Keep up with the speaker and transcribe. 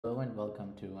Hello and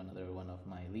welcome to another one of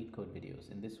my Leetcode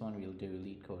videos. In this one, we'll do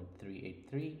Leetcode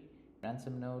 383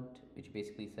 ransom note, which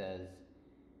basically says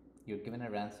you're given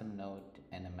a ransom note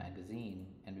and a magazine,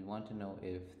 and we want to know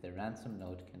if the ransom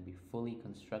note can be fully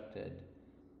constructed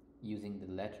using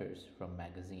the letters from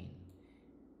magazine.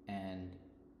 And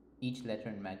each letter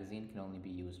in magazine can only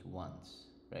be used once,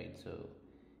 right? So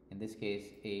in this case,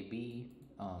 AB,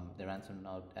 the ransom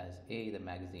note as A, the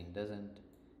magazine doesn't.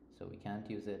 So we can't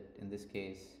use it. In this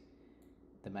case,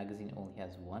 the magazine only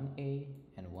has one A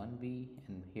and one B,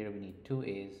 and here we need two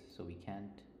A's, so we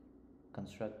can't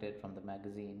construct it from the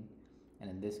magazine. And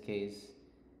in this case,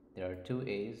 there are two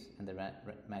A's, and the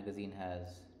magazine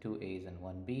has two A's and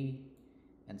one B,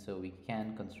 and so we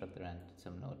can construct the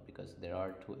ransom note because there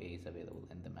are two A's available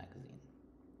in the magazine.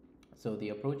 So the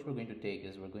approach we're going to take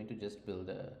is we're going to just build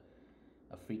a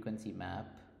frequency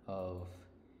map of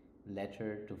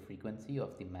letter to frequency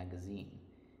of the magazine,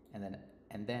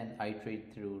 and then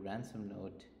iterate through ransom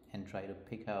note and try to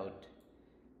pick out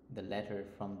the letter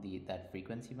from that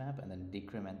frequency map and then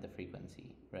decrement the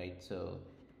frequency, right? So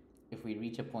if we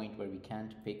reach a point where we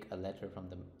can't pick a letter from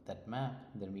that map,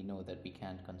 then we know that we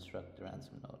can't construct the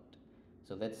ransom note.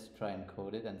 So let's try and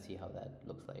code it and see how that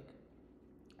looks like.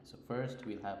 So first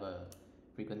we'll have a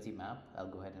frequency map. I'll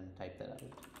go ahead and type that out.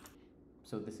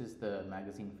 So this is the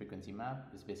magazine frequency map.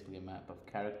 It's basically a map of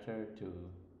character to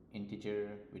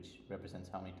integer, which represents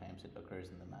how many times it occurs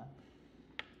in the map.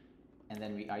 And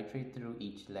then we iterate through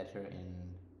each letter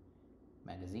in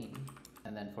magazine.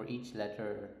 And then for each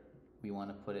letter, we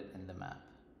want to put it in the map.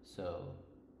 So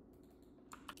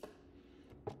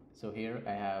here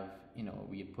I have,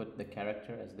 we put the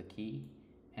character as the key,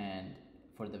 and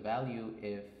for the value,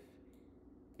 if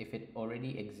it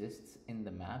already exists in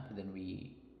the map, then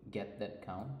we get that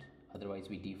count. Otherwise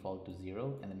we default to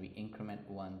 0, and then we increment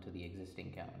 1 to the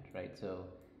existing count, right? So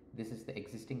this is the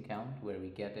existing count where we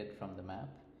get it from the map,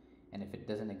 and if it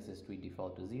doesn't exist, we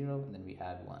default to 0, and then we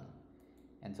add 1.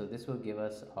 And so this will give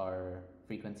us our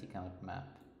frequency count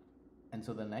map. And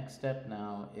so the next step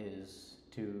now is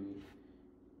to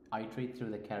iterate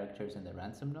through the characters in the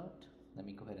ransom note. Let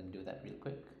me go ahead and do that real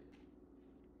quick.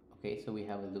 Okay, so we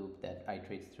have a loop that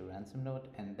iterates through ransom note,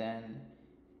 and then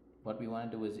what we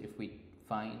want to do is if we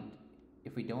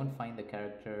don't find the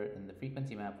character in the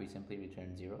frequency map, we simply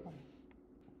return 0.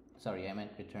 Sorry, I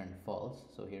meant return false.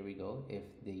 So here we go. If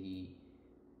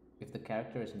the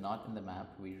character is not in the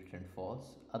map, we return false.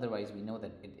 Otherwise, we know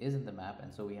that it is in the map,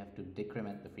 and so we have to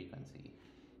decrement the frequency.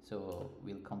 So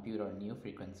we'll compute our new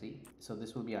frequency. So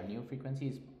this will be our new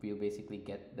frequency. We'll basically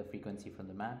get the frequency from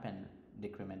the map and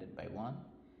decrement it by 1.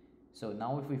 So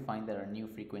now if we find that our new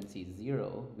frequency is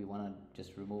 0, we want to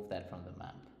just remove that from the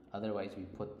map. Otherwise, we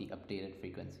put the updated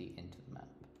frequency into the map.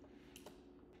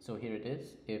 So here it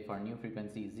is. If our new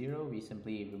frequency is 0, we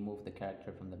simply remove the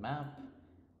character from the map.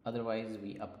 Otherwise,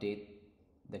 we update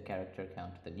the character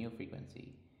count to the new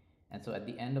frequency. And so at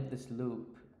the end of this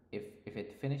loop, if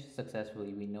it finishes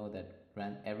successfully, we know that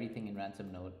everything in ransom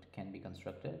note can be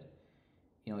constructed.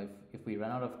 If we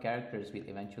run out of characters, we'll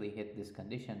eventually hit this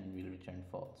condition and we'll return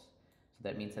false. So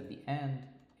that means at the end,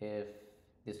 if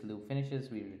this loop finishes,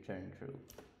 we return true.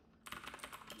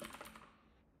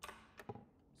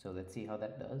 So let's see how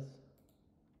that does.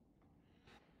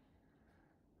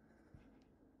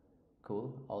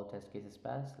 Cool, all test cases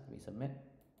passed. Let me submit.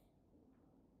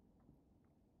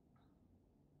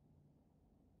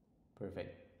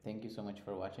 Perfect. Thank you so much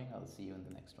for watching. I'll see you in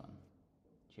the next one.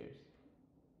 Cheers.